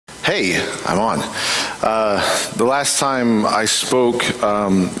Hey, I'm on. The last time I spoke,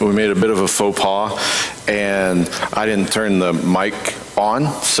 we made a bit of a faux pas, and I didn't turn the mic on,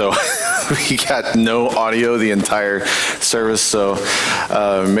 so we got no audio the entire service, so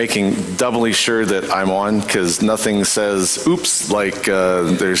making doubly sure that I'm on, because nothing says, oops, like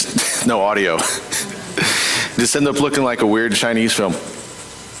there's no audio. Just end up looking like a weird Chinese film.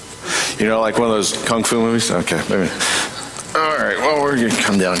 You know, like one of those kung fu movies? Okay, maybe. All right, well, we're going to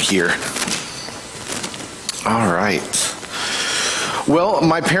come down here. All right. Well,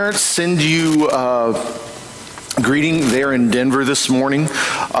 my parents send you a greeting there in Denver this morning.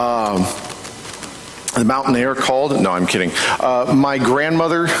 The Mountain Air called. No, I'm kidding. My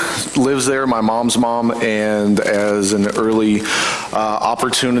grandmother lives there, my mom's mom, and as an early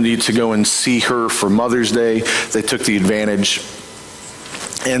opportunity to go and see her for Mother's Day, they took the advantage.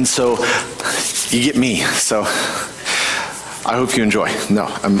 And so you get me. So I hope you enjoy. No,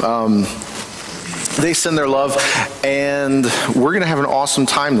 they send their love, and we're going to have an awesome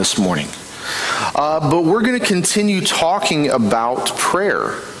time this morning. But we're going to continue talking about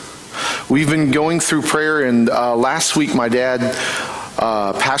prayer. We've been going through prayer, and last week my dad,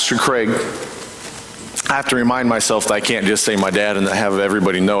 Pastor Craig, I have to remind myself that I can't just say my dad and have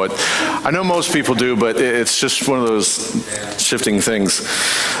everybody know it. I know most people do, but it's just one of those shifting things.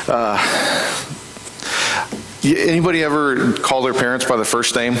 Anybody ever call their parents by the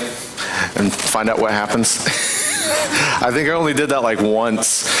first name and find out what happens? I think I only did that like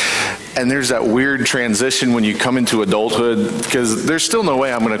once. And there's that weird transition when you come into adulthood, because there's still no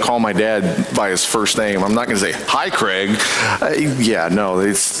way I'm going to call my dad by his first name. I'm not going to say, hi, Craig. Yeah, no,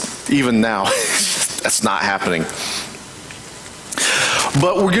 it's even now, that's not happening.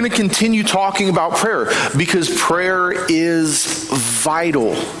 But we're going to continue talking about prayer, because prayer is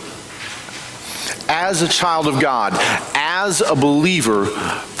vital. As a child of God, as a believer,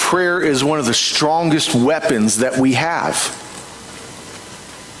 prayer is one of the strongest weapons that we have.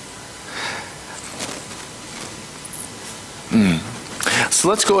 So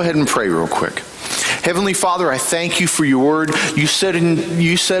let's go ahead and pray real quick. Heavenly Father, I thank you for your word. You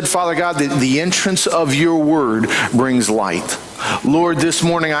said, Father God, that the entrance of your word brings light. Lord, this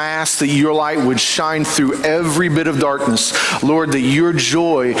morning I ask that your light would shine through every bit of darkness. Lord, that your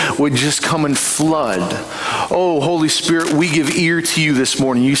joy would just come and flood. Oh, Holy Spirit, we give ear to you this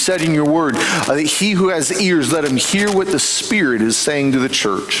morning. You said in your word that he who has ears, let him hear what the Spirit is saying to the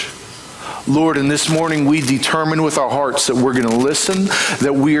church. Lord, and this morning we determine with our hearts that we're going to listen,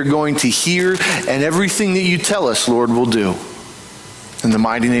 that we are going to hear, and everything that you tell us, Lord, we'll do. In the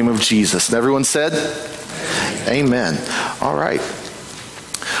mighty name of Jesus. And everyone said, amen. All right.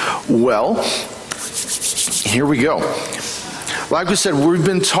 Well, here we go. Like we said, we've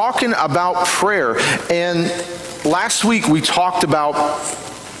been talking about prayer, and last week we talked about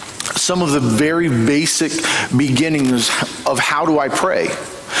some of the very basic beginnings of how do I pray.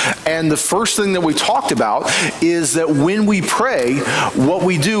 And the first thing that we talked about is that when we pray, what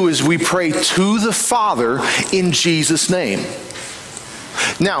we do is we pray to the Father in Jesus' name.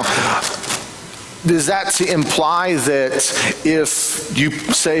 Now, is that to imply that if you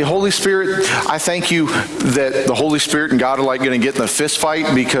say, Holy Spirit, I thank you that the Holy Spirit and God are like going to get in a fist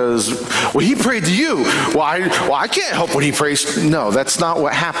fight because, well, he prayed to you. Well, I can't help what he prays. No, that's not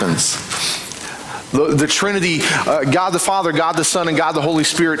what happens. The Trinity, God the Father, God the Son, and God the Holy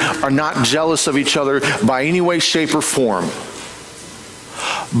Spirit are not jealous of each other by any way, shape, or form.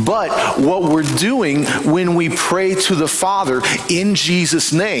 But what we're doing when we pray to the Father in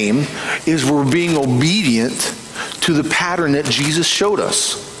Jesus' name is we're being obedient to the pattern that Jesus showed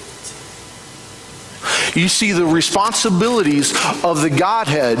us. You see, the responsibilities of the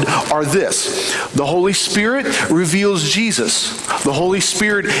Godhead are this. The Holy Spirit reveals Jesus. The Holy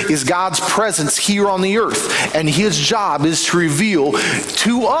Spirit is God's presence here on the earth, and his job is to reveal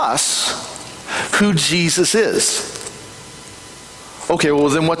to us who Jesus is. Okay, well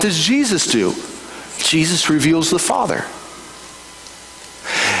then what does Jesus do? Jesus reveals the Father.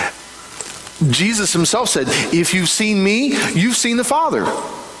 Jesus himself said, if you've seen me, you've seen the Father.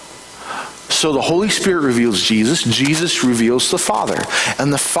 So the Holy Spirit reveals Jesus, Jesus reveals the Father,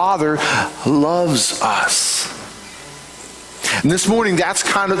 and the Father loves us. And this morning, that's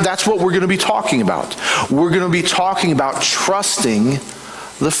what we're going to be talking about. We're going to be talking about trusting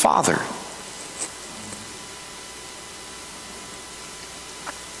the Father.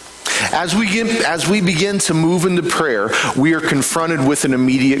 As we begin to move into prayer, we are confronted with an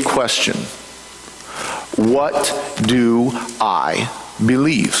immediate question. What do I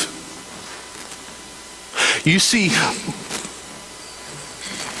believe? You see,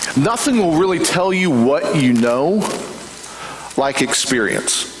 nothing will really tell you what you know like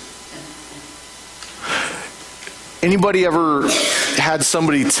experience. Anybody ever had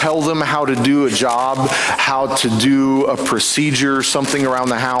somebody tell them how to do a job, how to do a procedure, something around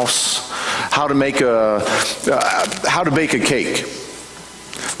the house, how to bake a cake?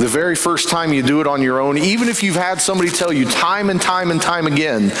 The very first time you do it on your own, even if you've had somebody tell you time and time and time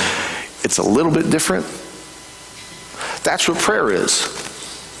again, it's a little bit different. That's what prayer is.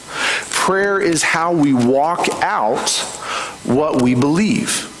 Prayer is how we walk out what we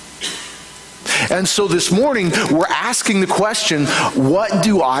believe. And so this morning, we're asking the question, what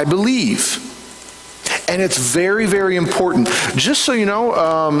do I believe? And it's very, very important. Just so you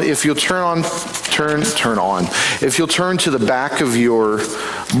know, if you'll if you'll turn to the back of your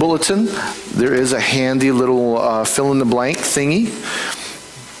bulletin, there is a handy little fill-in-the-blank thingy.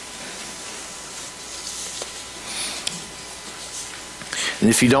 And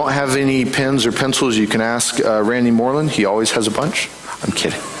if you don't have any pens or pencils, you can ask Randy Moreland. He always has a bunch. I'm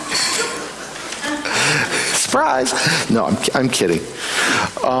kidding. Surprise! No, I'm kidding.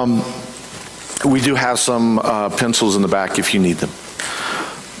 We do have some pencils in the back if you need them.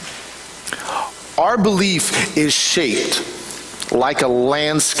 Our belief is shaped like a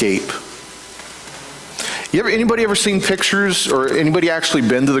landscape. Anybody ever seen pictures, or anybody actually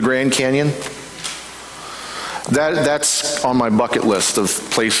been to the Grand Canyon? That's on my bucket list of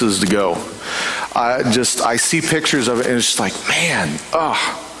places to go. I see pictures of it and it's just like, man,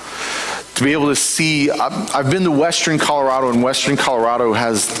 to be able to see. I've been to Western Colorado, and Western Colorado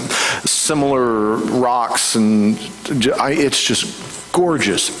has similar rocks, and it's just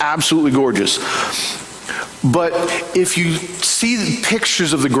gorgeous, absolutely gorgeous. But if you see the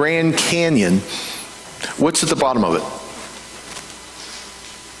pictures of the Grand Canyon, what's at the bottom of it?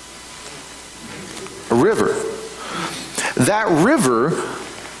 A river. That river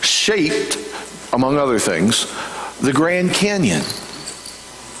shaped, among other things, the Grand Canyon.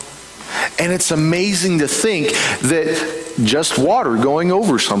 And it's amazing to think that just water going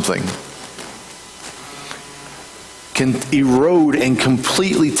over something can erode and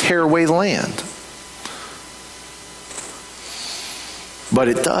completely tear away the land. But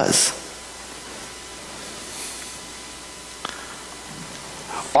it does.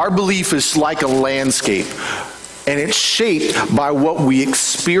 Our belief is like a landscape, and it's shaped by what we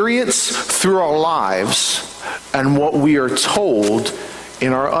experience through our lives and what we are told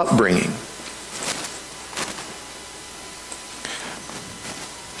in our upbringing.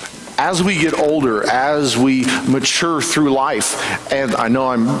 As we get older, as we mature through life, and I know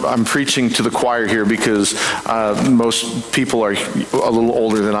I'm preaching to the choir here because most people are a little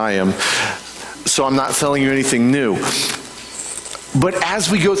older than I am, so I'm not telling you anything new. But as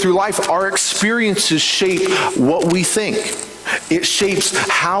we go through life, our experiences shape what we think. It shapes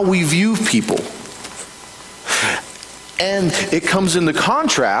how we view people. And it comes into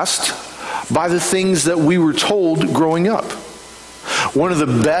contrast by the things that we were told growing up. One of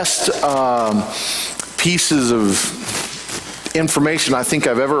the best pieces of information I think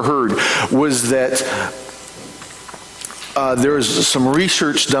I've ever heard was that there was some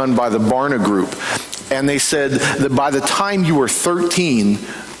research done by the Barna Group, and they said that by the time you were 13,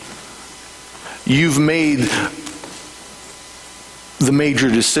 you've made the major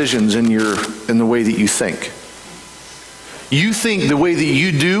decisions in the way that you think. You think the way that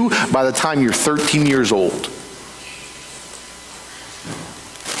you do by the time you're 13 years old.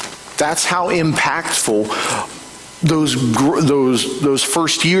 That's how impactful those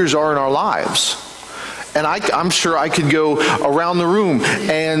first years are in our lives. And I'm sure I could go around the room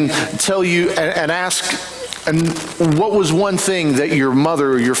and tell you and ask, and what was one thing that your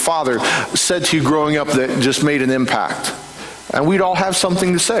mother or your father said to you growing up that just made an impact? And we'd all have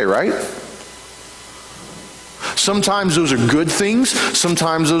something to say, right? Sometimes those are good things,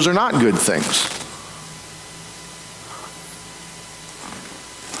 sometimes those are not good things.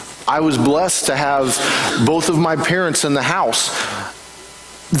 I was blessed to have both of my parents in the house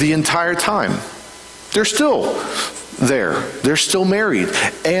the entire time. They're still there. They're still married.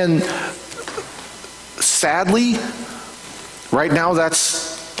 And sadly, right now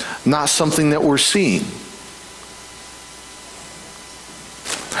that's not something that we're seeing.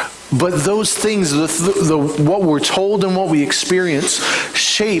 But those things, what we're told and what we experience,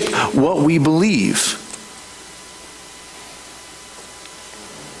 shape what we believe.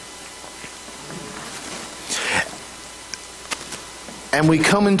 And we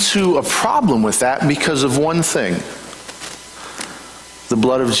come into a problem with that because of one thing: the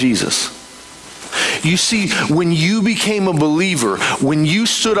blood of Jesus. You see, when you became a believer, when you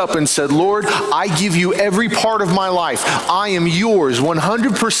stood up and said, Lord, I give you every part of my life. I am yours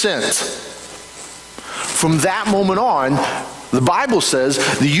 100%. From that moment on, the Bible says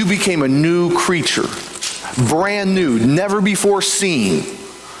that you became a new creature. brand new, never before seen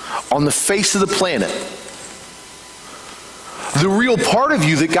on the face of the planet. The real part of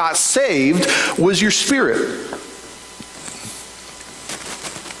you that got saved was your spirit.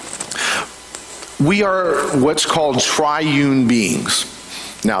 We are what's called triune beings.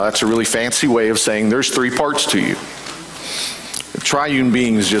 Now, that's a really fancy way of saying there's three parts to you. Triune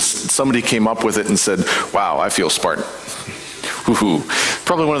beings, just somebody came up with it and said, wow, I feel smart. Woohoo.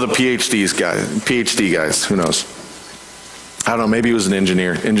 Probably one of the PhD guys, who knows? I don't know, maybe he was an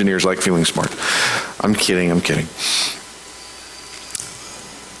engineer. Engineers like feeling smart. I'm kidding.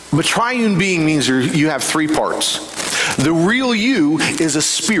 But triune being means you have three parts. The real you is a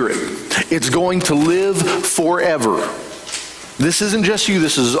spirit. It's going to live forever. This isn't just you,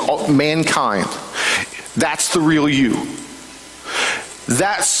 this is mankind. That's the real you.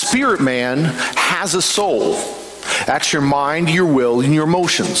 That spirit man has a soul. That's your mind, your will, and your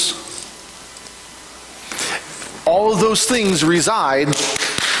emotions. All of those things reside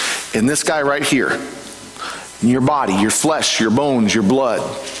in this guy right here. In your body, your flesh, your bones, your blood,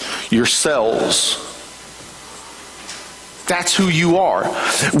 your cells. That's who you are.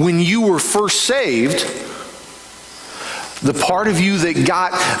 When you were first saved, the part of you that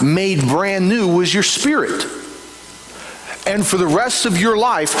got made brand new was your spirit. And for the rest of your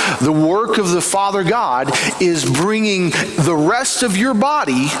life, the work of the Father God is bringing the rest of your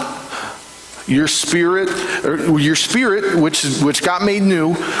body, your spirit, which got made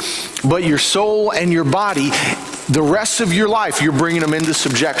new, but your soul and your body, the rest of your life, you're bringing them into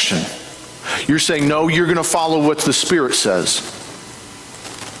subjection. You're saying, no, you're going to follow what the Spirit says.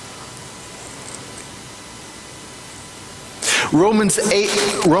 Romans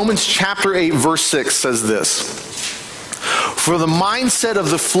chapter 8, verse 6 says this. For the mindset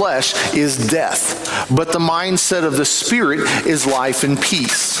of the flesh is death, but the mindset of the Spirit is life and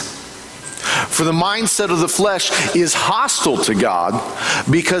peace. For the mindset of the flesh is hostile to God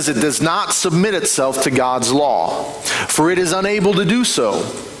because it does not submit itself to God's law, for it is unable to do so.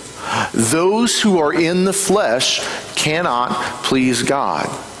 Those who are in the flesh cannot please God.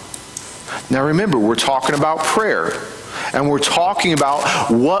 Now remember, we're talking about prayer, and we're talking about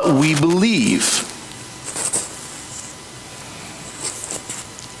what we believe.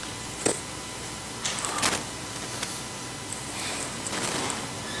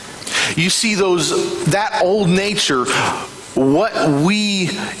 You see that old nature, what we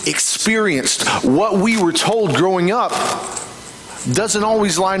experienced, what we were told growing up, doesn't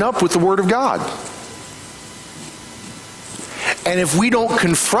always line up with the Word of God. And if we don't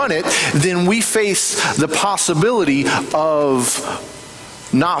confront it, then we face the possibility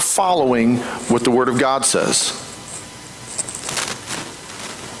of not following what the Word of God says.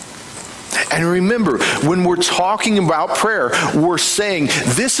 And remember, when we're talking about prayer, we're saying,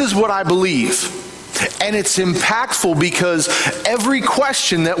 this is what I believe. And it's impactful because every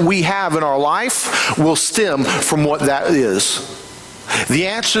question that we have in our life will stem from what that is. The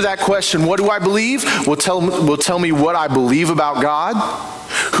answer to that question, what do I believe, will tell me what I believe about God,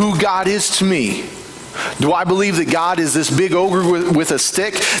 who God is to me. Do I believe that God is this big ogre with a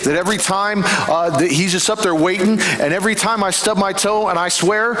stick, that every time that he's just up there waiting, and every time I stub my toe and I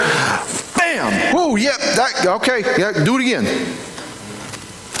swear, bam, whoa, yep, okay, do it again.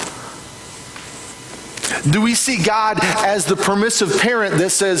 Do we see God as the permissive parent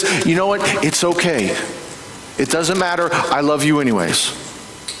that says, you know what, it's okay. It doesn't matter, I love you anyways.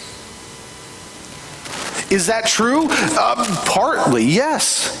 Is that true? Partly,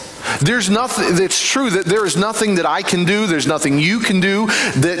 yes. There's nothing, it's true that there is nothing that I can do, there's nothing you can do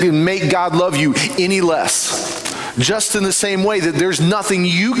that can make God love you any less. Just in the same way that there's nothing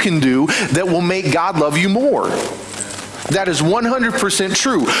you can do that will make God love you more. That is 100%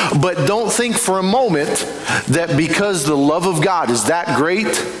 true. But don't think for a moment that because the love of God is that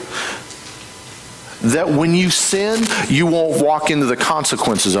great, that when you sin, you won't walk into the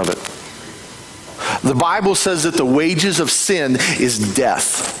consequences of it. The Bible says that the wages of sin is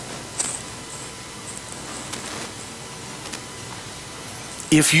death.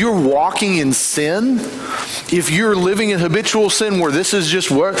 If you're walking in sin, if you're living in habitual sin where this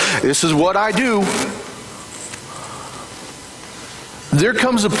is what I do, there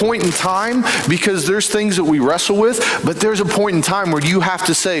comes a point in time, because there's things that we wrestle with, but there's a point in time where you have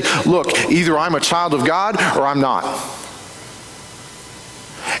to say, look, either I'm a child of God or I'm not.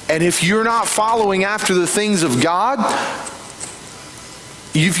 And if you're not following after the things of God,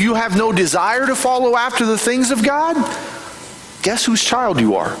 if you have no desire to follow after the things of God, guess whose child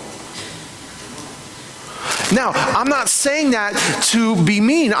you are? Now, I'm not saying that to be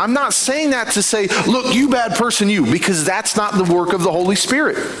mean. I'm not saying that to say, look, you bad person, you, because that's not the work of the Holy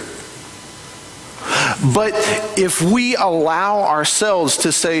Spirit. But if we allow ourselves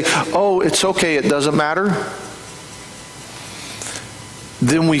to say, oh, it's okay, it doesn't matter,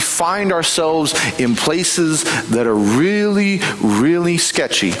 then we find ourselves in places that are really, really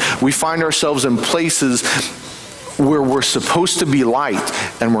sketchy. We find ourselves in places where we're supposed to be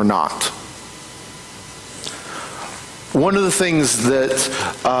light and we're not. One of the things that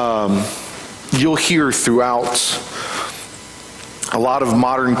you'll hear throughout a lot of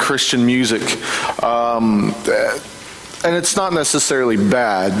modern Christian music, and it's not necessarily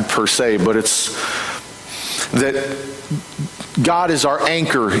bad per se, but it's that God is our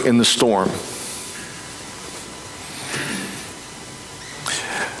anchor in the storm.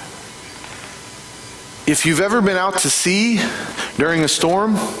 If you've ever been out to sea during a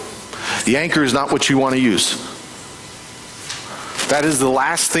storm, the anchor is not what you want to use. That is the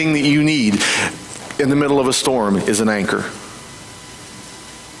last thing that you need in the middle of a storm, is an anchor.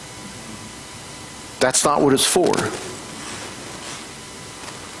 That's not what it's for.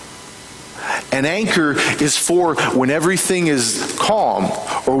 An anchor is for when everything is calm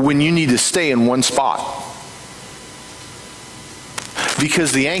or when you need to stay in one spot.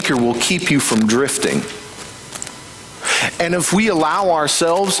 Because the anchor will keep you from drifting. And if we allow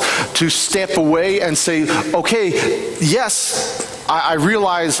ourselves to step away and say, okay, yes, I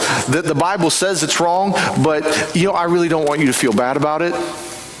realize that the Bible says it's wrong, but I really don't want you to feel bad about it.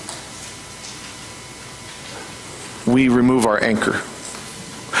 We remove our anchor.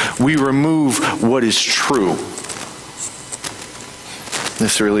 We remove what is true.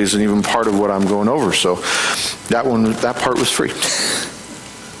 This really isn't even part of what I'm going over, so that part was free.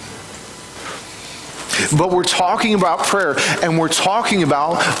 But we're talking about prayer, and we're talking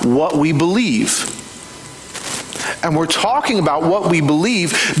about what we believe. And we're talking about what we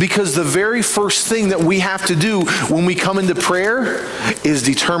believe because the very first thing that we have to do when we come into prayer is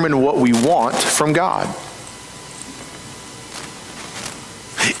determine what we want from God.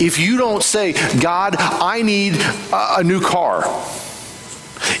 If you don't say, God, I need a new car.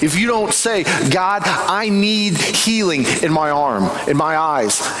 If you don't say, God, I need healing in my arm, in my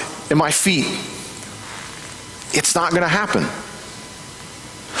eyes, in my feet, it's not going to happen.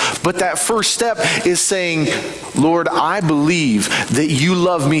 But that first step is saying, Lord, I believe that you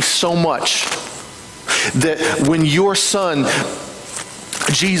love me so much that when your son,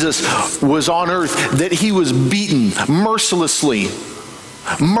 Jesus, was on earth, that he was beaten mercilessly,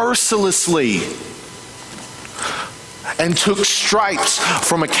 and took stripes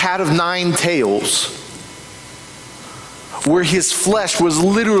from a cat of 9 tails, where his flesh was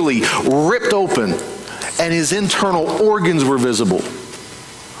literally ripped open and his internal organs were visible.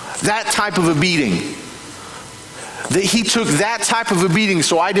 That type of a beating. That he took that type of a beating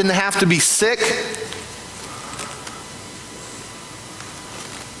so I didn't have to be sick.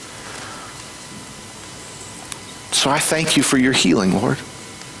 So I thank you for your healing, Lord.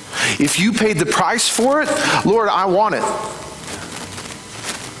 If you paid the price for it, Lord, I want it.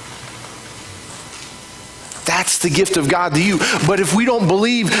 That's the gift of God to you. But if we don't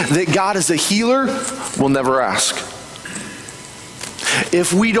believe that God is a healer, we'll never ask.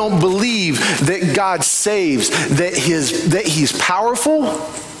 If we don't believe that God saves, that He's powerful,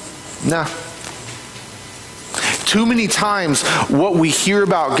 nah. Too many times what we hear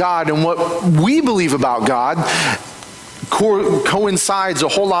about God and what we believe about God coincides a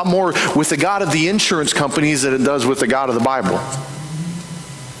whole lot more with the God of the insurance companies than it does with the God of the Bible.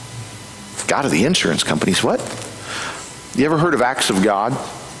 God of the insurance companies, what? You ever heard of acts of God?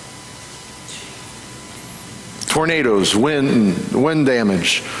 Tornadoes, wind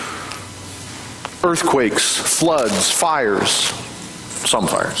damage, earthquakes, floods, fires, some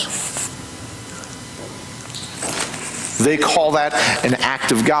fires. They call that an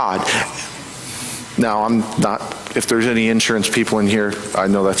act of God. Now, I'm not, if there's any insurance people in here, I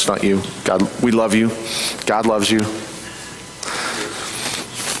know that's not you. God, we love you. God loves you.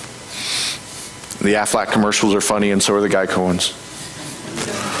 The Aflac commercials are funny, and so are the Geico ones.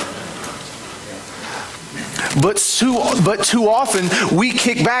 But too often, we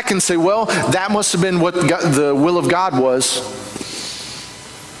kick back and say, well, that must have been what the will of God was.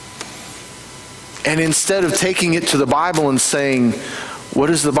 And instead of taking it to the Bible and saying, what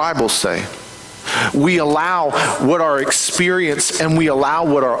does the Bible say? We allow what our experience and we allow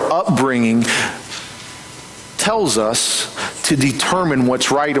what our upbringing tells us to determine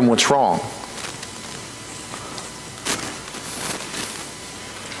what's right and what's wrong.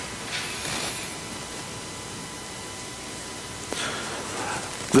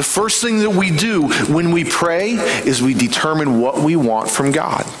 The first thing that we do when we pray is we determine what we want from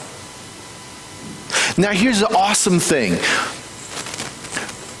God. Now here's the awesome thing.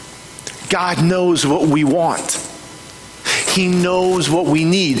 God knows what we want. He knows what we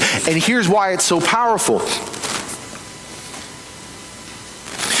need. And here's why it's so powerful.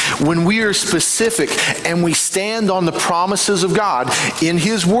 When we are specific and we stand on the promises of God in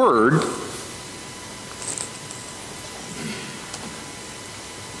His Word,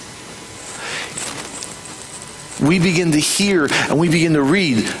 we begin to hear and we begin to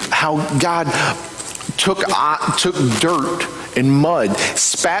read how God took dirt and mud,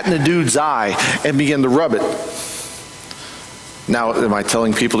 spat in a dude's eye, and began to rub it. Now, am I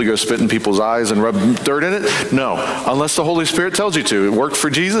telling people to go spit in people's eyes and rub dirt in it? No, unless the Holy Spirit tells you to. It worked for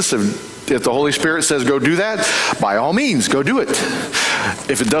Jesus. If the Holy Spirit says go do that, by all means, go do it.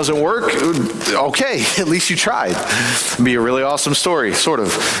 If it doesn't work, okay, at least you tried. It'd be a really awesome story, sort of.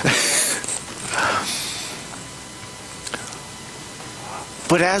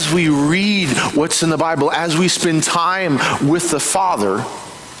 But as we read what's in the Bible, as we spend time with the Father,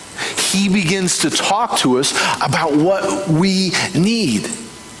 He begins to talk to us about what we need.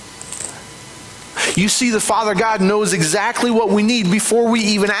 You see, the Father God knows exactly what we need before we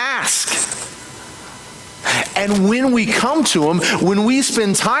even ask. And when we come to Him, when we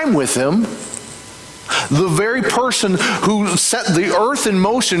spend time with Him, the very person who set the earth in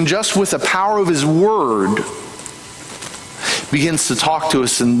motion just with the power of His Word begins to talk to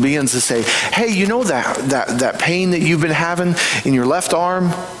us and begins to say, hey, you know that pain that you've been having in your left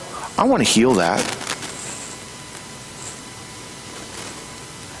arm? I want to heal that.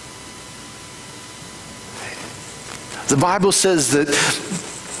 The Bible says that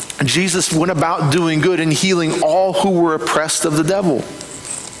Jesus went about doing good and healing all who were oppressed of the devil.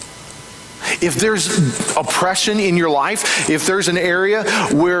 If there's oppression in your life, if there's an area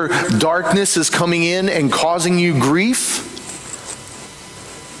where darkness is coming in and causing you grief,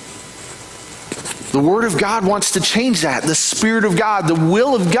 the Word of God wants to change that. The Spirit of God, the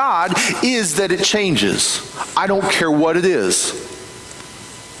will of God is that it changes. I don't care what it is.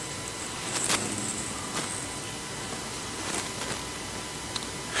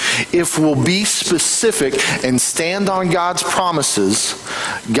 If we'll be specific and stand on God's promises,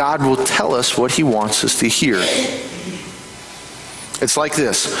 God will tell us what He wants us to hear. It's like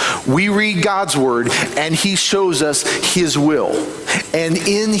this. We read God's Word and He shows us His will. And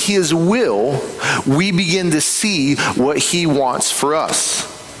in His will, we begin to see what He wants for us,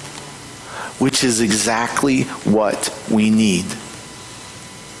 which is exactly what we need.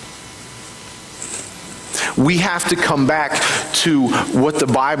 We have to come back to what the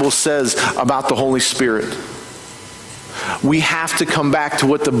Bible says about the Holy Spirit. We have to come back to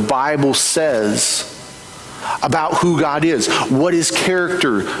what the Bible says about who God is, what His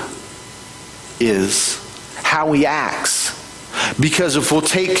character is, how He acts. Because if we'll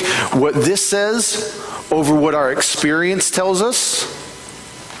take what this says over what our experience tells us,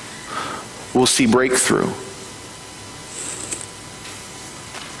 we'll see breakthrough.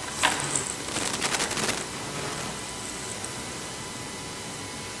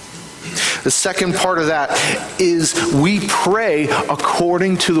 The second part of that is we pray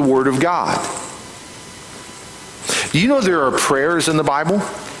according to the Word of God. Do you know there are prayers in the Bible?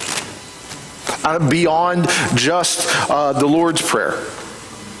 Beyond just the Lord's Prayer.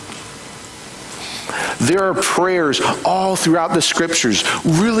 There are prayers all throughout the Scriptures,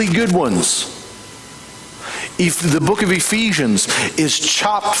 really good ones. The book of Ephesians is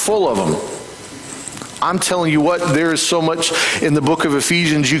chock full of them. I'm telling you what, there is so much in the book of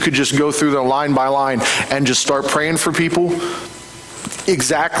Ephesians, you could just go through them line by line and just start praying for people.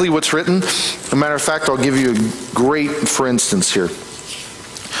 Exactly what's written. As a matter of fact, I'll give you a great, for instance here.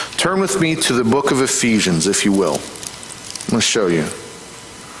 Turn with me to the book of Ephesians, if you will. I'm going to show you.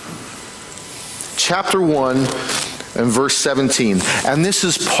 Chapter 1 and verse 17. And this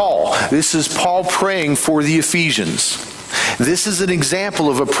is Paul. This is Paul praying for the Ephesians. This is an example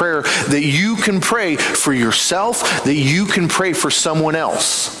of a prayer that you can pray for yourself, that you can pray for someone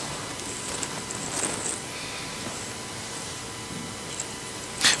else.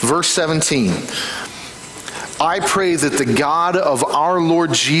 Verse 17. I pray that the God of our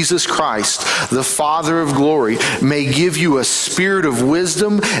Lord Jesus Christ, the Father of glory, may give you a spirit of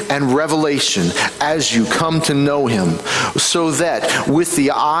wisdom and revelation as you come to know Him, so that with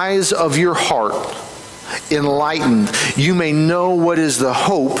the eyes of your heart enlightened, you may know what is the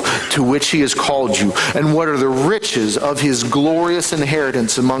hope to which He has called you, and what are the riches of His glorious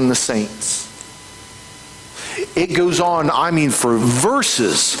inheritance among the saints. It goes on, for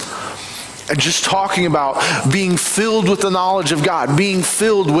verses, just talking about being filled with the knowledge of God, being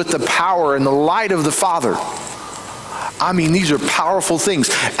filled with the power and the light of the Father. These are powerful things.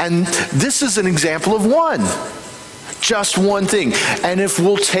 And this is an example of one. Just one thing. And if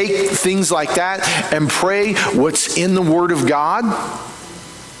we'll take things like that and pray what's in the Word of God,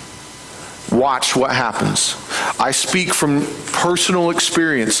 watch what happens. I speak from personal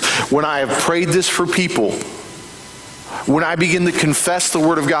experience. When I have prayed this for people, when I begin to confess the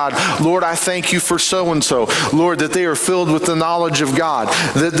Word of God, Lord, I thank you for so-and-so. Lord, that they are filled with the knowledge of God,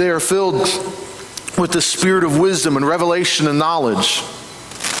 that they are filled with the spirit of wisdom and revelation and knowledge.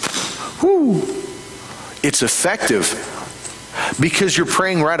 Whew. It's effective because you're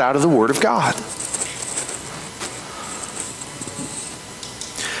praying right out of the Word of God.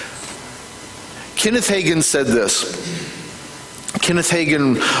 Kenneth Hagin said this. Kenneth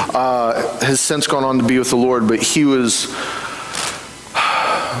Hagin has since gone on to be with the Lord, but he was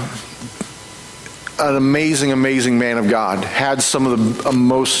an amazing, amazing man of God. Had some of the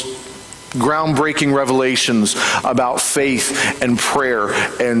most groundbreaking revelations about faith and prayer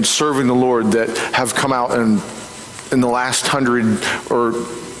and serving the Lord that have come out in the last 100 or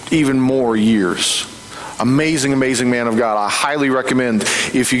even more years. Amazing, amazing man of God. I highly recommend,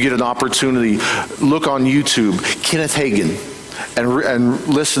 if you get an opportunity, look on YouTube, Kenneth Hagin, and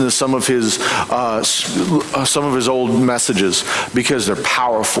listen to some of his old messages, because they're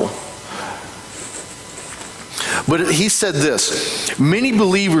powerful. But he said this: many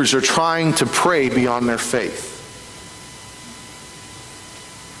believers are trying to pray beyond their faith.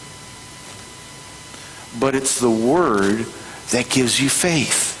 But it's the Word that gives you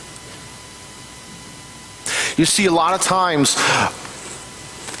faith. You see, a lot of times,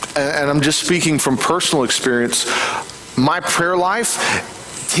 and I'm just speaking from personal experience, my prayer life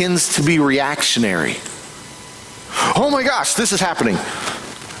tends to be reactionary. Oh my gosh, this is happening.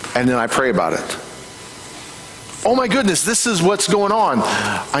 And then I pray about it. Oh my goodness, this is what's going on.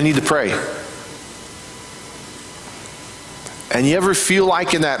 I need to pray. And you ever feel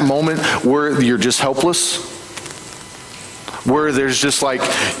like in that moment where you're just helpless? Where there's just like,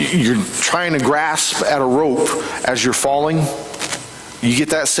 you're trying to grasp at a rope as you're falling? You get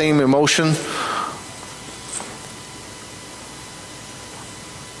that same emotion?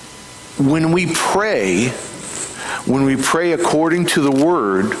 When we pray according to the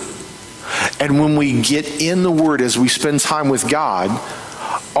Word, and when we get in the Word as we spend time with God,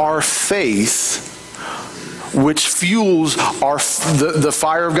 our faith, which fuels the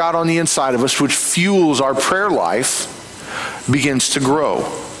fire of God on the inside of us, which fuels our prayer life, begins to grow.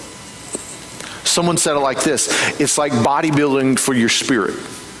 Someone said it like this: it's like bodybuilding for your spirit.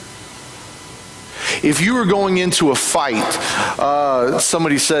 If you were going into a fight,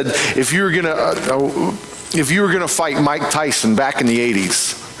 somebody said, if you were gonna fight Mike Tyson back in the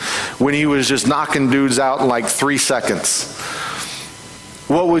 80s, when he was just knocking dudes out in like 3 seconds,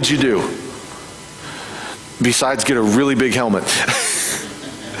 what would you do? Besides get a really big helmet.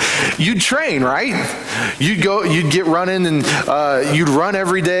 You'd train, right? You'd get running, and you'd run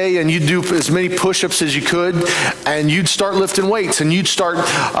every day, and you'd do as many push-ups as you could, and you'd start lifting weights, and you'd start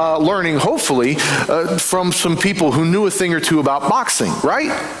learning, hopefully, from some people who knew a thing or two about boxing,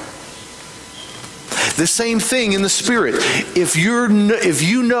 right? The same thing in the Spirit. If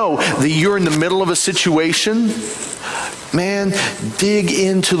you know that you're in the middle of a situation, man, dig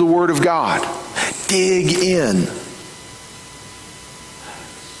into the Word of God. Dig in.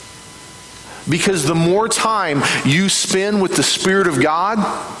 Because the more time you spend with the Spirit of God,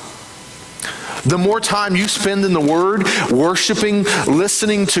 the more time you spend in the Word, worshiping,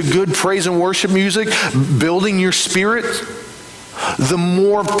 listening to good praise and worship music, building your spirit, the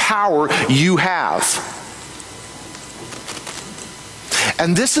more power you have.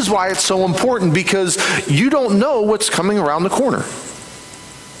 And this is why it's so important, because you don't know what's coming around the corner.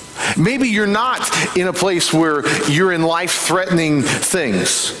 Maybe you're not in a place where you're in life-threatening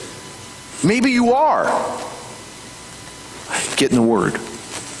things. Maybe you are. Get in the Word.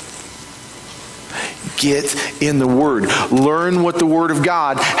 Get in the Word. Learn what the Word of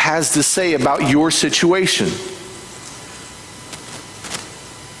God has to say about your situation.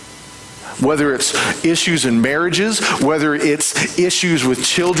 Whether it's issues in marriages, whether it's issues with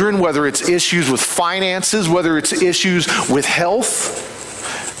children, whether it's issues with finances, whether it's issues with health,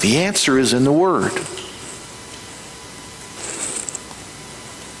 the answer is in the Word.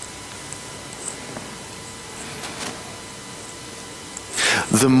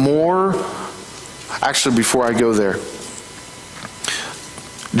 The more, actually before I go there,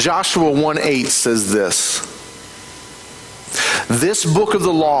 Joshua 1:8 says this: this book of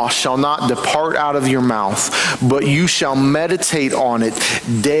the law shall not depart out of your mouth, but you shall meditate on it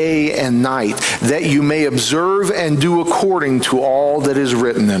day and night, that you may observe and do according to all that is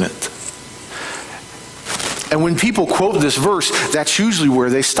written in it. And when people quote this verse, that's usually where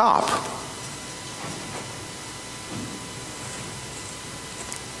they stop.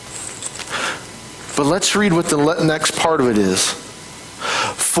 But let's read what the next part of it is.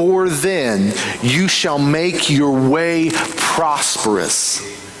 For then you shall make your way prosperous,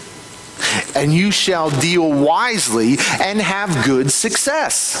 and you shall deal wisely and have good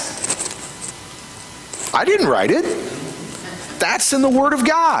success. I didn't write it. That's in the Word of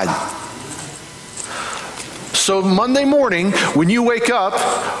God. So Monday morning, when you wake up,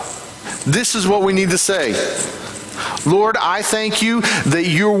 this is what we need to say. Lord, I thank you that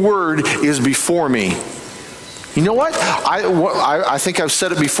your word is before me. You know what? I think I've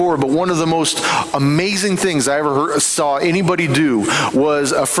said it before, but one of the most amazing things I ever saw anybody do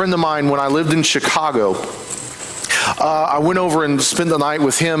was a friend of mine when I lived in Chicago. I went over and spent the night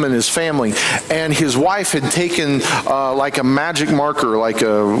with him and his family, and his wife had taken like a magic marker, like I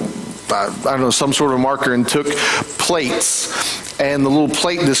don't know, some sort of marker, and took plates and the little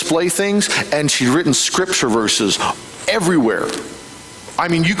plate display things, and she'd written scripture verses everywhere. I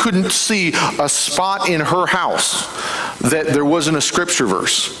mean, you couldn't see a spot in her house that there wasn't a scripture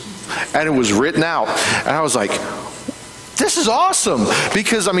verse. And it was written out. And I was like, this is awesome.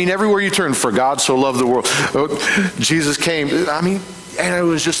 Because, I mean, everywhere you turn, for God so loved the world, Jesus came. I mean, and it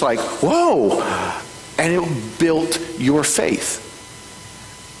was just like, whoa. And it built your faith.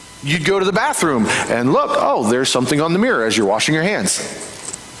 You'd go to the bathroom and look, oh, there's something on the mirror as you're washing your hands.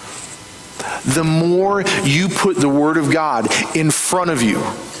 The more you put the Word of God in front of you,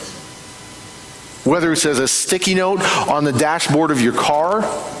 whether it's as a sticky note on the dashboard of your car,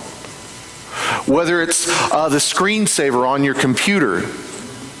 whether it's the screensaver on your computer,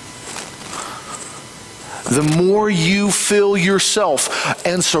 the more you fill yourself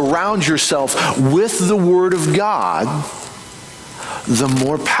and surround yourself with the Word of God, the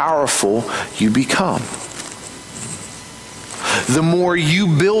more powerful you become. The more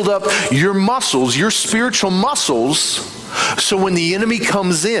you build up your muscles, your spiritual muscles, so when the enemy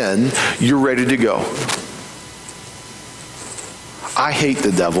comes in, you're ready to go. I hate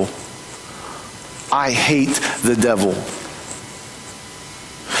the devil. I hate the devil.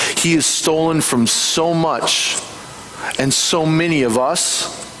 He has stolen from so much, and so many of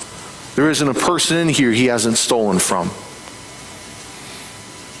us, there isn't a person in here he hasn't stolen from.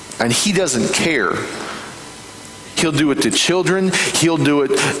 And he doesn't care. He'll do it to children. He'll do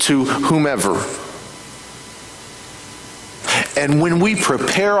it to whomever. And when we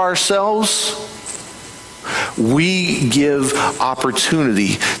prepare ourselves, we give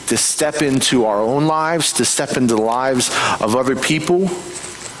opportunity to step into our own lives, to step into the lives of other people,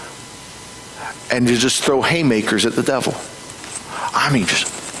 and to just throw haymakers at the devil. I mean, just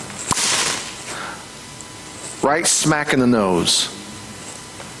right smack in the nose.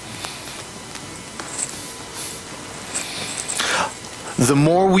 The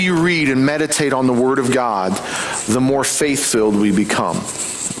more we read and meditate on the Word of God, the more faith-filled we become.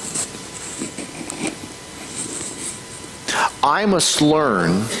 I must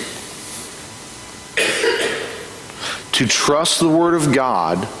learn to trust the Word of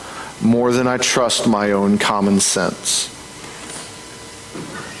God more than I trust my own common sense.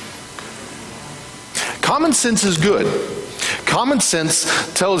 Common sense is good. Common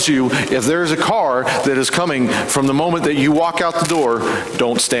sense tells you if there's a car that is coming from the moment that you walk out the door,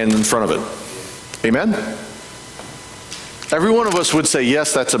 don't stand in front of it. Amen? Every one of us would say,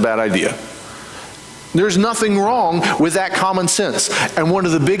 yes, that's a bad idea. There's nothing wrong with that common sense. And one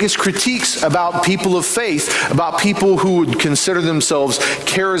of the biggest critiques about people of faith, about people who would consider themselves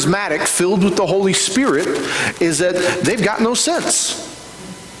charismatic, filled with the Holy Spirit, is that they've got no sense.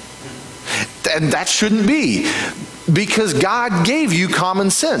 And that shouldn't be. Because God gave you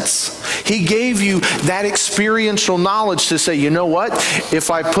common sense. He gave you that experiential knowledge to say, you know what? If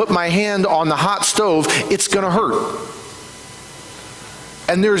I put my hand on the hot stove, it's going to hurt.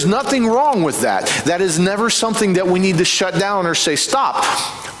 And there's nothing wrong with that. That is never something that we need to shut down or say stop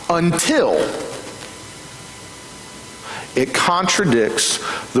until it contradicts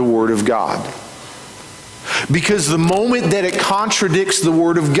the Word of God. Because the moment that it contradicts the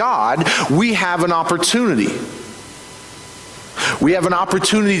Word of God, we have an opportunity. We have an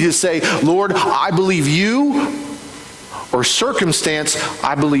opportunity to say, Lord, I believe you, or circumstance,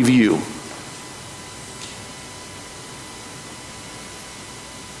 I believe you.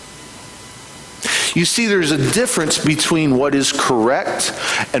 You see, there's a difference between what is correct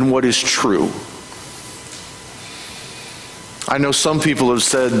and what is true. I know some people have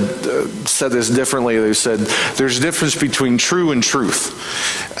said this differently. They've said there's a difference between true and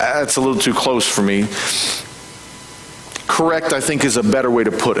truth. That's a little too close for me. Correct, I think, is a better way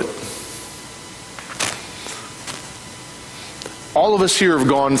to put it. All of us here have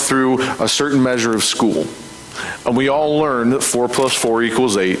gone through a certain measure of school. And we all learn that 4 + 4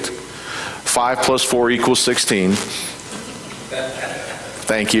 = 8. 5 plus 4 equals 16.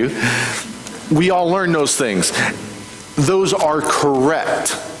 Thank you. We all learn those things. Those are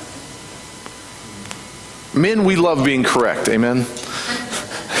correct. Men, we love being correct. Amen?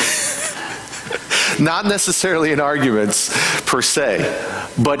 Not necessarily in arguments per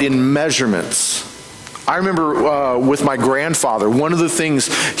se, but in measurements. I remember with my grandfather, one of the things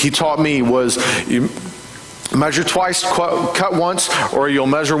he taught me was you measure twice, cut once, or you'll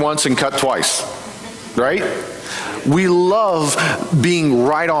measure once and cut twice. Right? We love being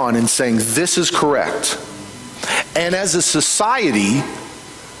right on and saying this is correct. And as a society,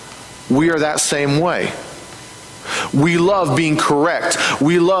 we are that same way. We love being correct.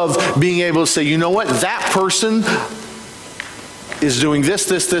 We love being able to say, you know what, that person is doing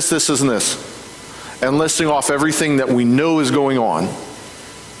this, and this. And listing off everything that we know is going on.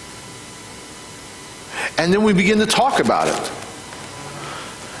 And then we begin to talk about it.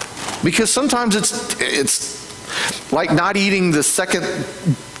 Because sometimes it's like not eating the second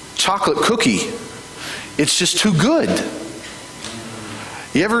chocolate cookie. It's just too good.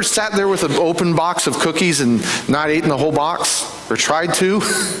 You ever sat there with an open box of cookies and not eaten the whole box? Or tried to?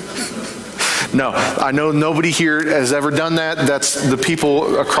 No, I know nobody here has ever done that. That's the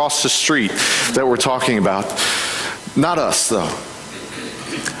people across the street that we're talking about. Not us, though.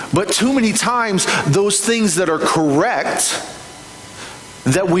 But too many times, those things that are correct,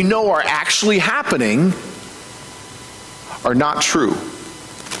 that we know are actually happening, are not true.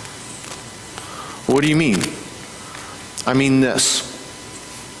 What do you mean? I mean this.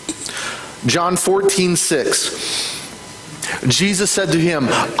 John 14:6. Jesus said to him,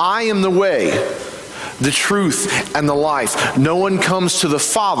 I am the way, the truth, and the life. No one comes to the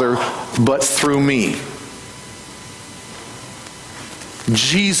Father but through me.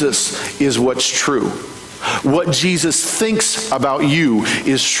 Jesus is what's true. What Jesus thinks about you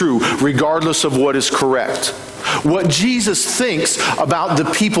is true, regardless of what is correct. What Jesus thinks about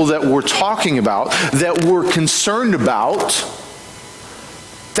the people that we're talking about, that we're concerned about,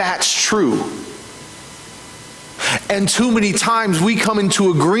 that's true. And too many times we come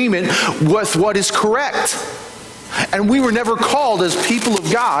into agreement with what is correct. And we were never called as people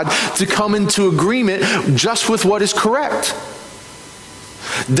of God to come into agreement just with what is correct.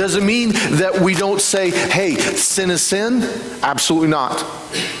 Does it mean that we don't say, hey, sin is sin? Absolutely not.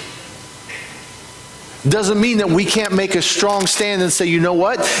 Doesn't mean that we can't make a strong stand and say, you know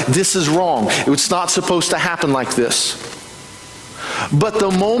what? This is wrong. It's not supposed to happen like this. But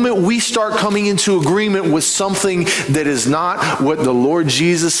the moment we start coming into agreement with something that is not what the Lord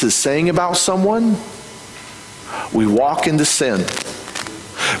Jesus is saying about someone, we walk into sin.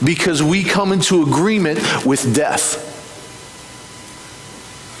 Because we come into agreement with death.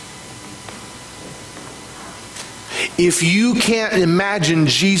 If you can't imagine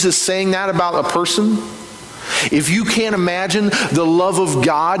Jesus saying that about a person, if you can't imagine the love of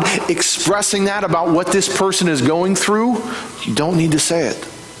God expressing that about what this person is going through, you don't need to say it.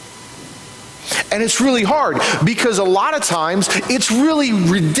 And it's really hard because a lot of times it's really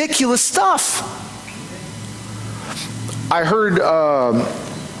ridiculous stuff. I heard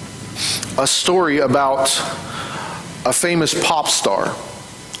a story about a famous pop star.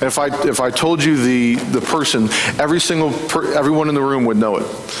 If I told you the person, everyone in the room would know it.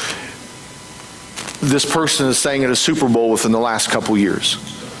 This person is sang at a Super Bowl within the last couple years.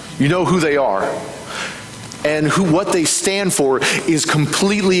 You know who they are. And what they stand for is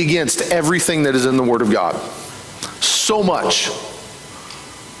completely against everything that is in the Word of God. So much.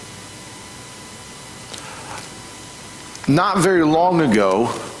 Not very long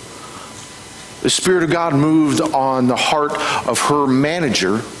ago, the Spirit of God moved on the heart of her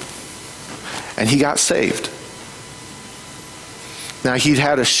manager, and he got saved. Now, he'd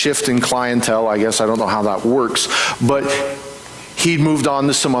had a shift in clientele, I guess. I don't know how that works. But he'd moved on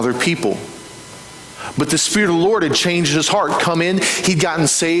to some other people. But the Spirit of the Lord had changed his heart. Come in, he'd gotten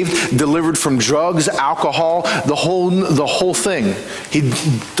saved, delivered from drugs, alcohol, the whole thing. He'd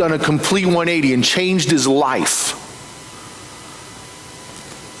done a complete 180 and changed his life.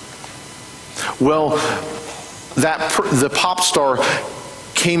 Well, the pop star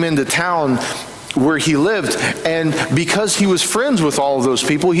came into town where he lived, and because he was friends with all of those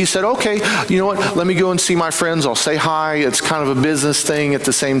people, he said, okay, you know what, let me go and see my friends, I'll say hi, it's kind of a business thing at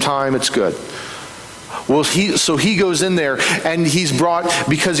the same time, it's good. Well, so he goes in there, and he's brought,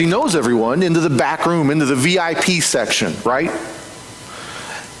 because he knows everyone, into the back room, into the VIP section, right?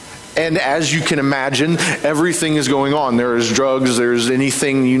 And as you can imagine, everything is going on. There's drugs, there's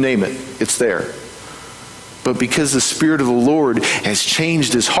anything, you name it, it's there. But because the Spirit of the Lord has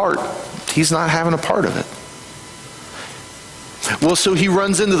changed his heart, he's not having a part of it. Well, so he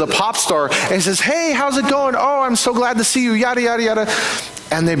runs into the pop star and says, hey, how's it going? Oh, I'm so glad to see you, yada, yada, yada.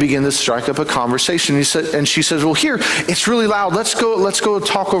 And they begin to strike up a conversation. And she says, well, here, it's really loud. Let's go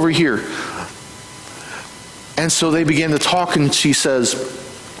talk over here. And so they begin to talk, and she says,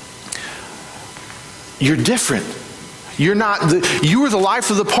 you're different. You were the life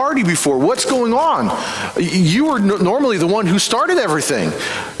of the party before. What's going on? You were normally the one who started everything,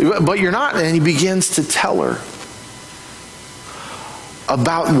 but you're not. And he begins to tell her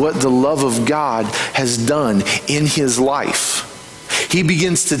about what the love of God has done in his life. He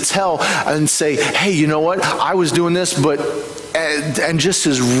begins to tell and say, hey, you know what? I was doing this, and just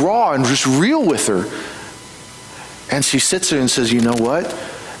as raw and just real with her. And she sits there and says, you know what?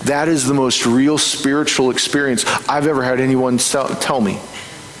 That is the most real spiritual experience I've ever had anyone tell me.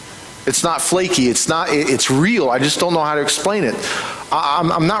 It's not flaky. It's real. I just don't know how to explain it.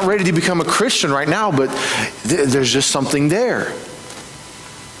 I'm not ready to become a Christian right now, but there's just something there.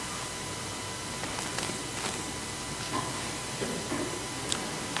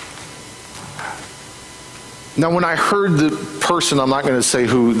 Now, when I heard the person, I'm not going to say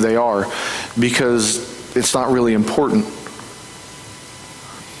who they are because it's not really important.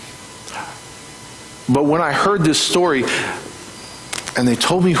 But when I heard this story and they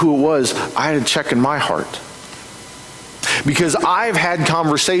told me who it was, I had to check in my heart. Because I've had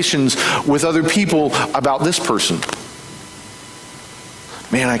conversations with other people about this person.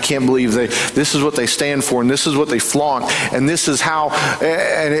 Man, I can't believe this is what they stand for, and this is what they flaunt, and this is how,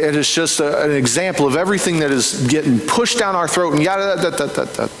 and it is just an example of everything that is getting pushed down our throat, and yada,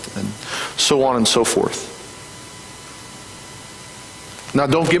 and so on and so forth. Now,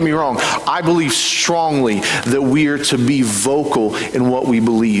 don't get me wrong. I believe strongly that we are to be vocal in what we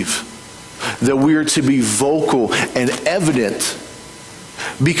believe. That we are to be vocal and evident.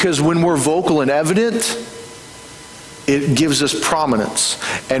 Because when we're vocal and evident, it gives us prominence.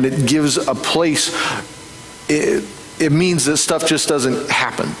 And it gives a place. It means that stuff just doesn't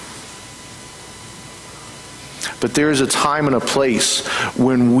happen. But there is a time and a place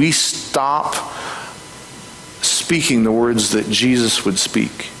when we stop speaking the words that Jesus would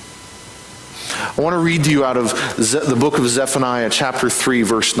speak. I want to read to you out of the book of Zephaniah, chapter 3,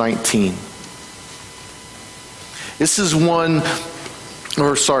 verse 19. This is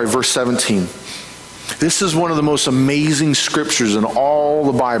verse 17. This is one of the most amazing scriptures in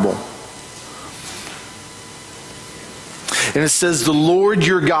all the Bible. And it says, the Lord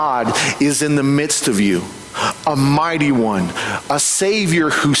your God is in the midst of you, a mighty one, a Savior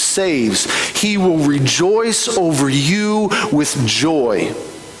who saves. He will rejoice over you with joy.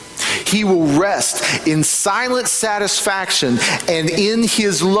 He will rest in silent satisfaction, and in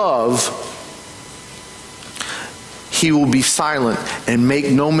his love he will be silent and make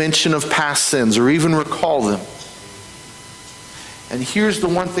no mention of past sins or even recall them. And here's the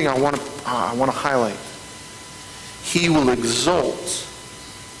one thing I want to highlight. He will exult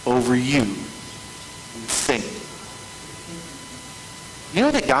over you and sing. You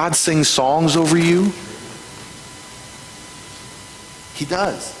know that God sings songs over you? He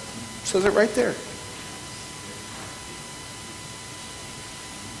does. It says it right there.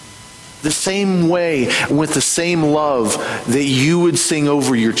 The same way, with the same love that you would sing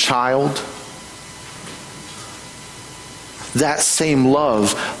over your child, that same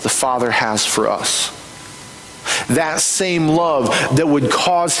love the Father has for us. That same love that would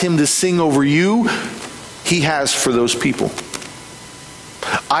cause him to sing over you, he has for those people.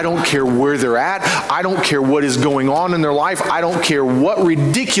 I don't care where they're at. I don't care what is going on in their life. I don't care what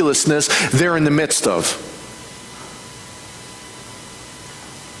ridiculousness they're in the midst of.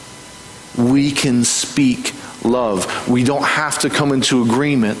 We can speak love. We don't have to come into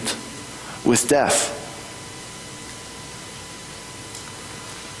agreement with death.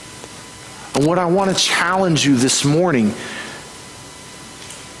 And what I want to challenge you this morning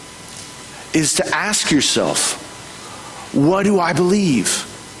is to ask yourself, what do I believe?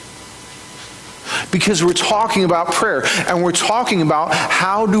 Because we're talking about prayer, and we're talking about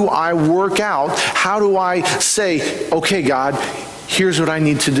how do I work out, how do I say, okay, God, here's what I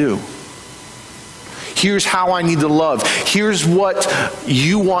need to do. Here's how I need to love. Here's what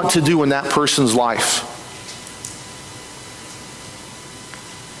you want to do in that person's life.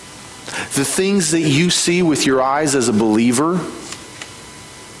 The things that you see with your eyes as a believer,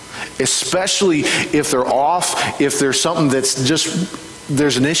 especially if they're off, if there's something that's just,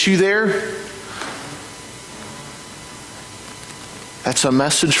 there's an issue there, that's a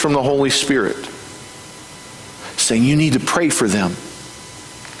message from the Holy Spirit saying you need to pray for them.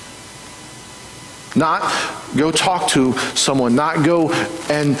 Not go talk to someone, not go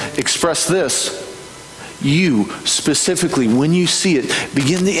and express this. you specifically, when you see it,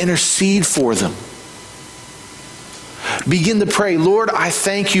 begin to intercede for them. Begin to pray, Lord, I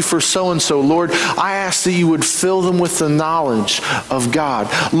thank you for so-and-so. Lord, I ask that you would fill them with the knowledge of God.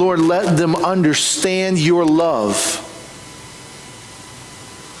 Lord, let them understand your love.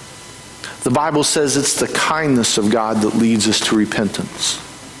 The Bible says it's the kindness of God that leads us to repentance.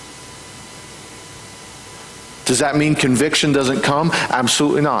 Does that mean conviction doesn't come?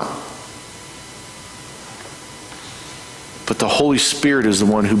 Absolutely not. But the Holy Spirit is the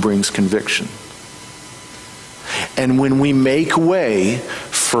one who brings conviction. And when we make way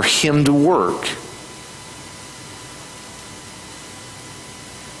for Him to work,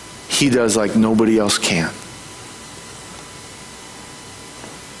 He does like nobody else can.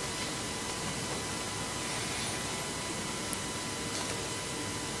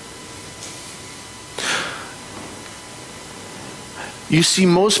 You see,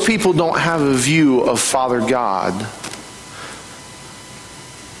 most people don't have a view of Father God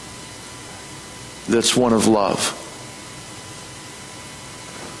that's one of love.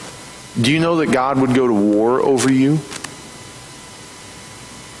 Do you know that God would go to war over you?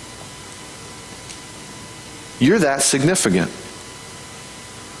 You're that significant.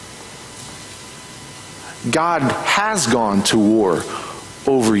 God has gone to war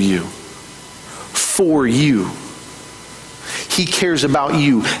over you, for you. He cares about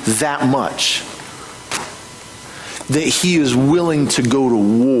you that much that He is willing to go to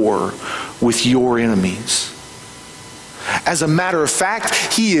war with your enemies. As a matter of fact,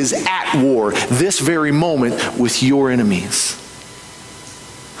 He is at war this very moment with your enemies.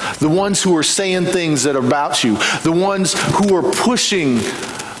 The ones who are saying things that are about you. The ones who are pushing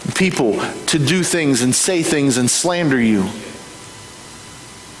people to do things and say things and slander you.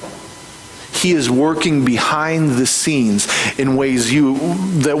 He is working behind the scenes in ways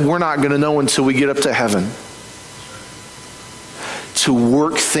that we're not going to know until we get up to heaven. To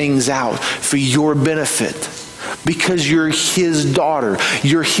work things out for your benefit. Because you're His daughter.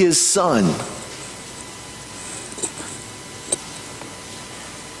 You're His son.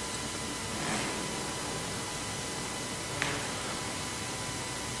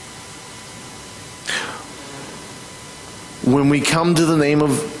 When we come to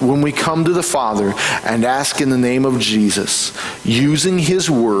the Father and ask in the name of Jesus, using His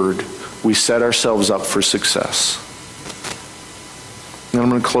word, we set ourselves up for success. And I'm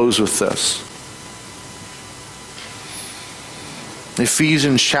going to close with this.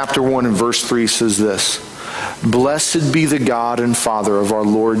 Ephesians chapter 1 and verse 3 says this: Blessed be the God and Father of our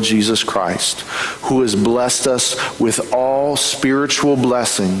Lord Jesus Christ, who has blessed us with all spiritual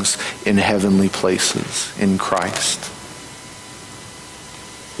blessings in heavenly places in Christ.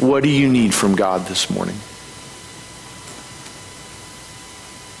 What do you need from God this morning?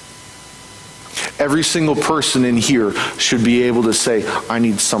 Every single person in here should be able to say, I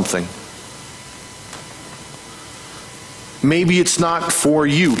need something. Maybe it's not for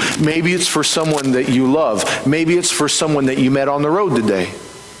you. Maybe it's for someone that you love. Maybe it's for someone that you met on the road today.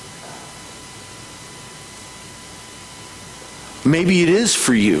 Maybe it is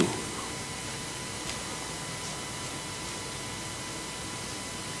for you.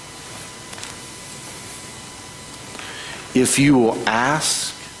 If you will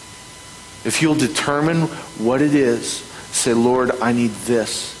ask, if you'll determine what it is, say, Lord, I need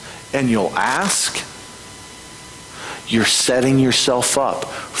this, and you'll ask, you're setting yourself up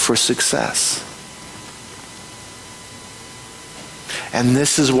for success. And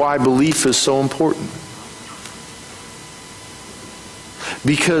this is why belief is so important.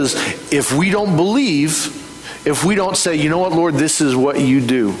 Because if we don't believe, if we don't say, you know what, Lord, this is what you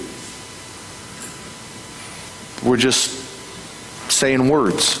do, we're just saying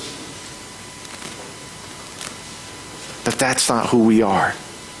words. But that's not who we are.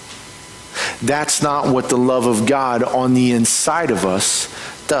 That's not what the love of God on the inside of us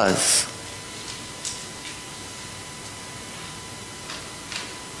does.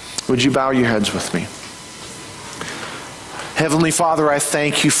 Would you bow your heads with me? Heavenly Father, I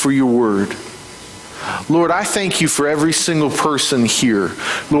thank you for your word. Lord, I thank you for every single person here.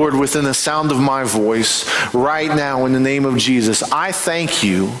 Lord, within the sound of my voice, right now in the name of Jesus, I thank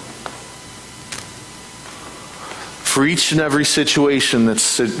you for each and every situation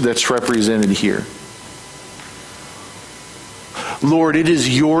that's represented here. Lord, it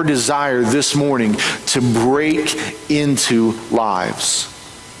is your desire this morning to break into lives.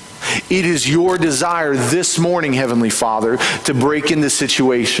 It is your desire this morning, Heavenly Father, to break into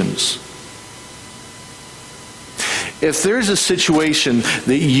situations. If there's a situation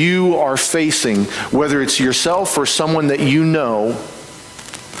that you are facing, whether it's yourself or someone that you know,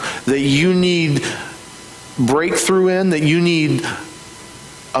 that you need breakthrough in, that you need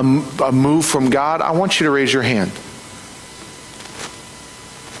a move from God, I want you to raise your hand.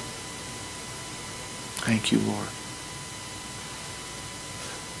 Thank you, Lord.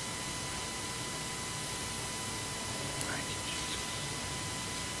 Thank you, Jesus.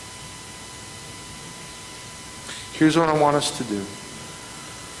 Here's what I want us to do.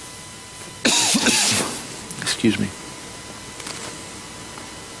 Excuse me.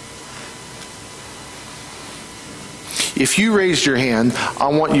 If you raised your hand, I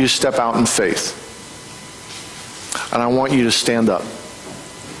want you to step out in faith. And I want you to stand up.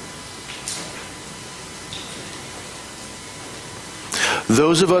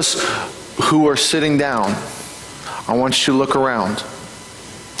 Those of us who are sitting down, I want you to look around.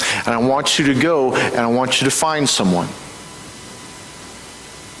 And I want you to go and I want you to find someone.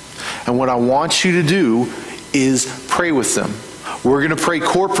 And what I want you to do is pray with them. We're going to pray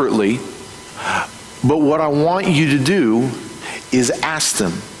corporately, but what I want you to do is ask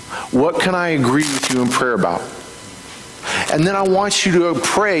them, what can I agree with you in prayer about? And then I want you to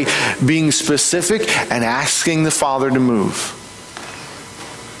pray being specific and asking the Father to move.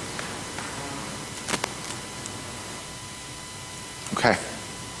 Okay.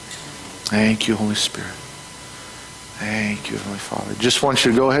 Thank you, Holy Spirit. Thank you, Heavenly Father. Just want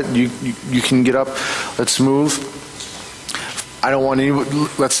you to go ahead. You can get up. Let's move. I don't want anybody,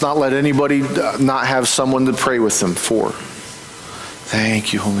 let's not let anybody not have someone to pray with them for.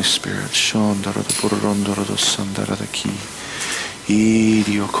 Thank you, Holy Spirit.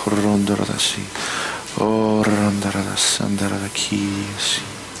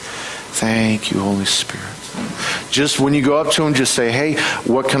 Thank you, Holy Spirit. Just when you go up to him, just say, hey,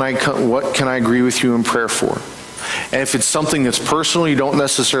 what can I agree with you in prayer for? And if it's something that's personal, you don't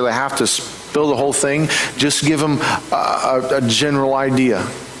necessarily have to spill the whole thing. Just give him a general idea.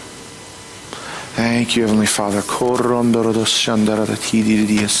 Thank you, Heavenly Father.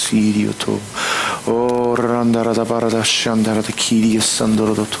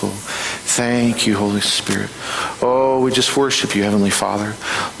 Thank you, Holy Spirit. Oh, we just worship you, Heavenly Father.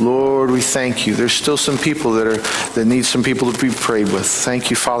 Lord, we thank you. There's still some people that need some people to be prayed with. Thank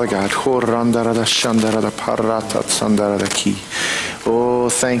you, Father God. Oh,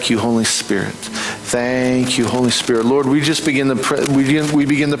 thank you, Holy Spirit. Thank you, Holy Spirit. Lord, we just begin to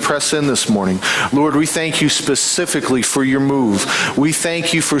press in this morning. Lord, we thank you specifically for your move. We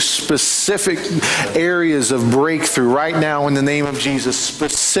thank you for specific areas of breakthrough right now in the name of Jesus.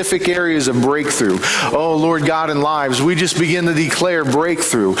 Specific areas of breakthrough. Oh, Lord God, in lives, we just begin to declare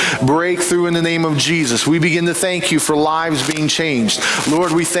breakthrough. Breakthrough in the name of Jesus. We begin to thank you for lives being changed.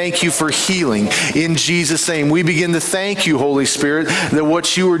 Lord, we thank you for healing in Jesus' name. We begin to thank you, Holy Spirit, that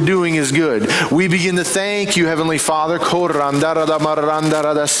what you are doing is good. We begin to thank you, Heavenly Father.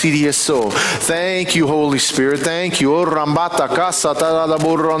 Thank you, Holy Spirit. Thank you. Oh,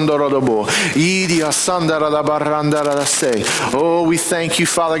 we thank you,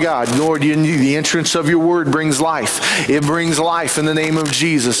 Father God. Lord, the entrance of your word brings life. It brings life in the name of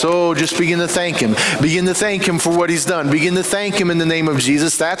Jesus. Oh, just begin to thank him. Begin to thank him for what he's done. Begin to thank him in the name of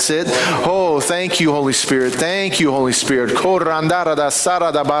Jesus. That's it. Oh, thank you, Holy Spirit. Thank you, Holy Spirit.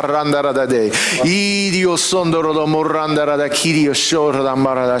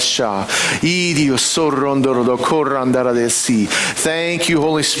 Thank you,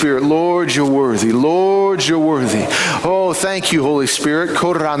 Holy Spirit. Lord, you're worthy. Lord, you're worthy. Oh, thank you, Holy Spirit.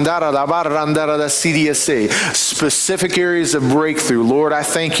 Specific areas of breakthrough. Lord, I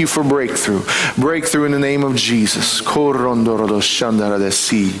thank you for breakthrough. Breakthrough in the name of Jesus.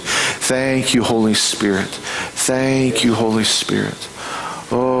 Thank you, Holy Spirit. Thank you, Holy Spirit.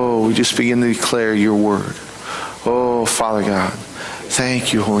 Oh, we just begin to declare your word. Oh, Father God,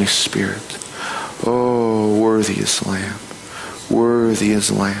 thank you, Holy Spirit. Oh, worthy is the Lamb. Worthy is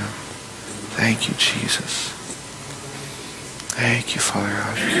the Lamb. Thank you, Jesus. Thank you, Father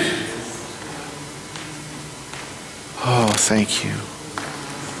God. Oh, thank you.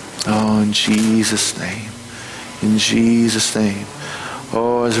 Oh, in Jesus' name. In Jesus' name.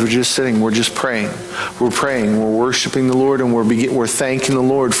 Oh, as we're just sitting, we're just praying. We're praying. We're worshiping the Lord, and we're thanking the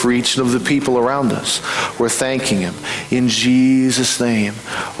Lord for each of the people around us. We're thanking him in Jesus' name.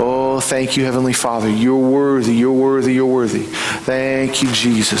 Oh, thank you, Heavenly Father. You're worthy. You're worthy. You're worthy. Thank you,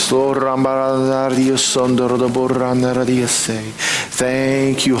 Jesus.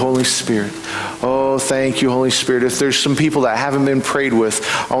 Thank you, Holy Spirit. Oh, thank you, Holy Spirit. If there's some people that haven't been prayed with,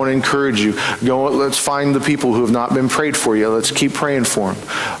 I want to encourage you. Go. Let's find the people who have not been prayed for yet. Let's keep praying for them.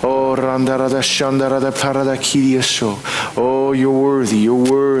 Oh, Oh, you're worthy. You're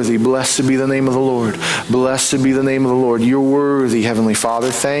worthy. Blessed be the name of the Lord. Blessed be the name of the Lord. You're worthy, Heavenly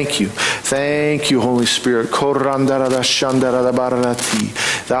Father. Thank you. Thank you, Holy Spirit. You're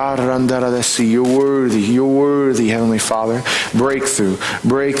worthy. You're worthy, Heavenly Father. Breakthrough.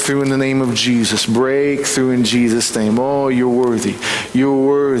 Breakthrough in the name of Jesus. Breakthrough in Jesus' name. Oh, you're worthy. You're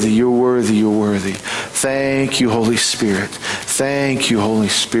worthy. You're worthy. You're worthy. Thank you, Holy Spirit. Thank you, Holy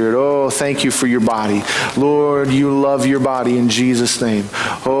Spirit. Oh, thank you for your body. Lord, you love your body in Jesus' name.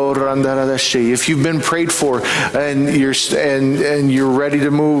 Oh, if you've been prayed for and you're ready to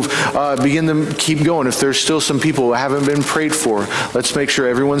move, begin to keep going. If there's still some people who haven't been prayed for, let's make sure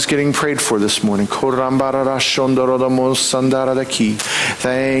everyone's getting prayed for this morning.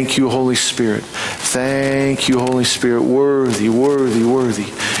 Thank you, Holy Spirit. Thank you, Holy Spirit. Worthy, worthy,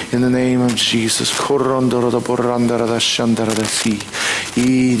 worthy. In the name of Jesus.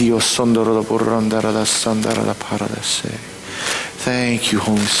 Thank you,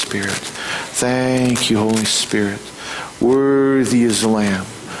 Holy Spirit. Thank you, Holy Spirit. Worthy is the Lamb.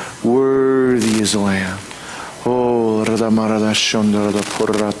 Worthy is the Lamb. Oh,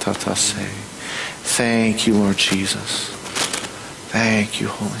 thank you, Lord Jesus. Thank you,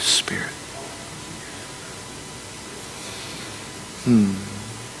 Holy Spirit.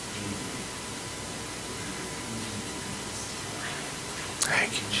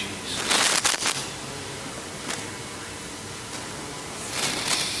 Thank you, Jesus.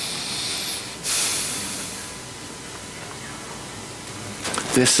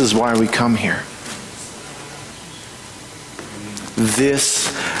 This is why we come here. This,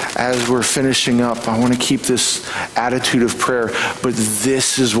 as we're finishing up, I want to keep this attitude of prayer, but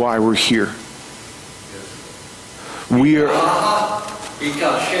this is why we're here. We are...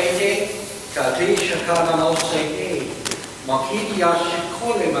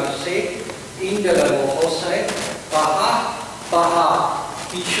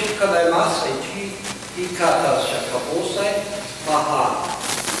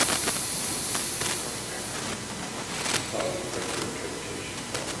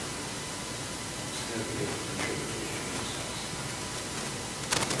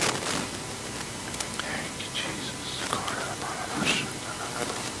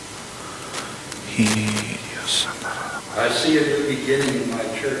 I see a new beginning in my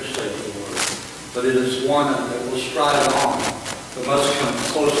church, says the Lord, but it is one that will strive on, that must come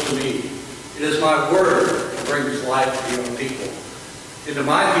close to me. It is my word that brings life to your people. And to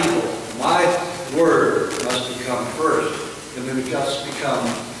my people, my word must become first, and then it must become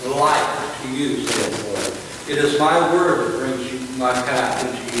life to you, says the Lord. It is my word that brings you my path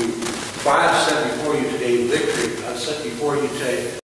into you. For I have set before you today victory. I have set before you today